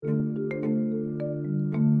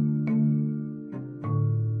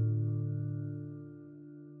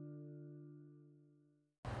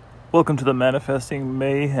Welcome to the Manifesting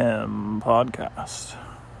Mayhem podcast.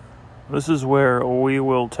 This is where we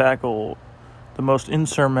will tackle the most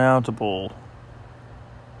insurmountable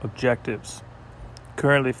objectives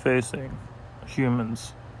currently facing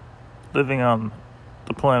humans living on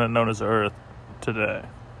the planet known as Earth today.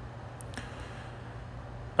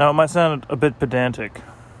 Now, it might sound a bit pedantic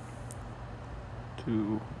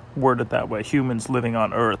to word it that way, humans living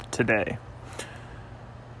on Earth today.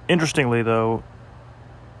 Interestingly, though,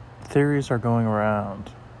 theories are going around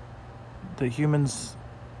that humans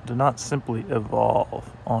do not simply evolve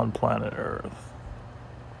on planet Earth.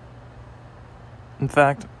 In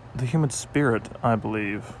fact, the human spirit, I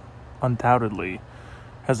believe, undoubtedly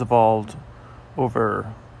has evolved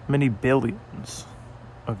over many billions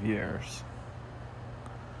of years.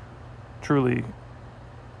 Truly,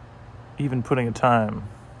 even putting a time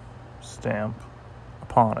stamp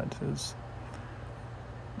upon it is,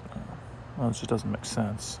 it just doesn't make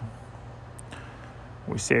sense.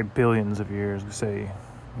 We say billions of years, we say,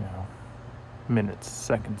 minutes,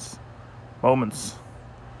 seconds, moments.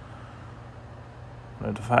 But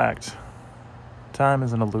in fact, time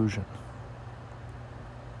is an illusion.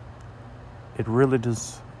 It really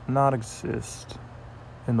does not exist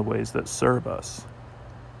in the ways that serve us,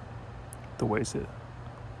 the ways that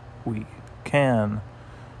we can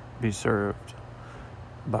be served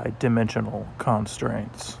by dimensional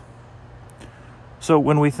constraints. So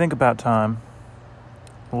when we think about time,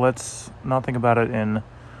 let's not think about it in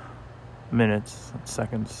minutes,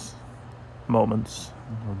 seconds, moments,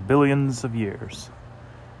 or billions of years.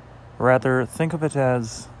 Rather, think of it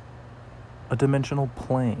as a dimensional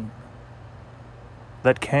plane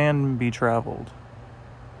that can be traveled,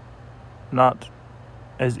 not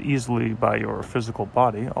as easily by your physical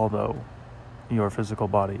body, although your physical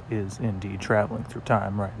body is indeed traveling through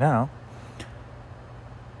time right now,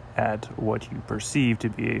 at what you perceive to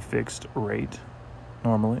be a fixed rate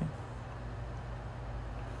normally.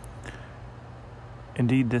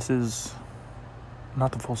 Indeed, this is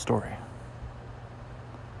not the full story.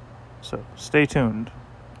 So stay tuned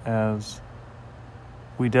as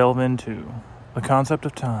we delve into the concept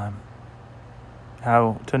of time,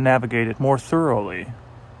 how to navigate it more thoroughly,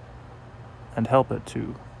 and help it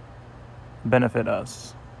to benefit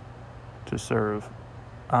us to serve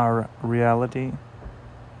our reality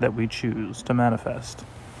that we choose to manifest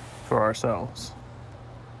for ourselves.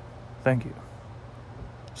 Thank you.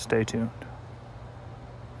 Stay tuned.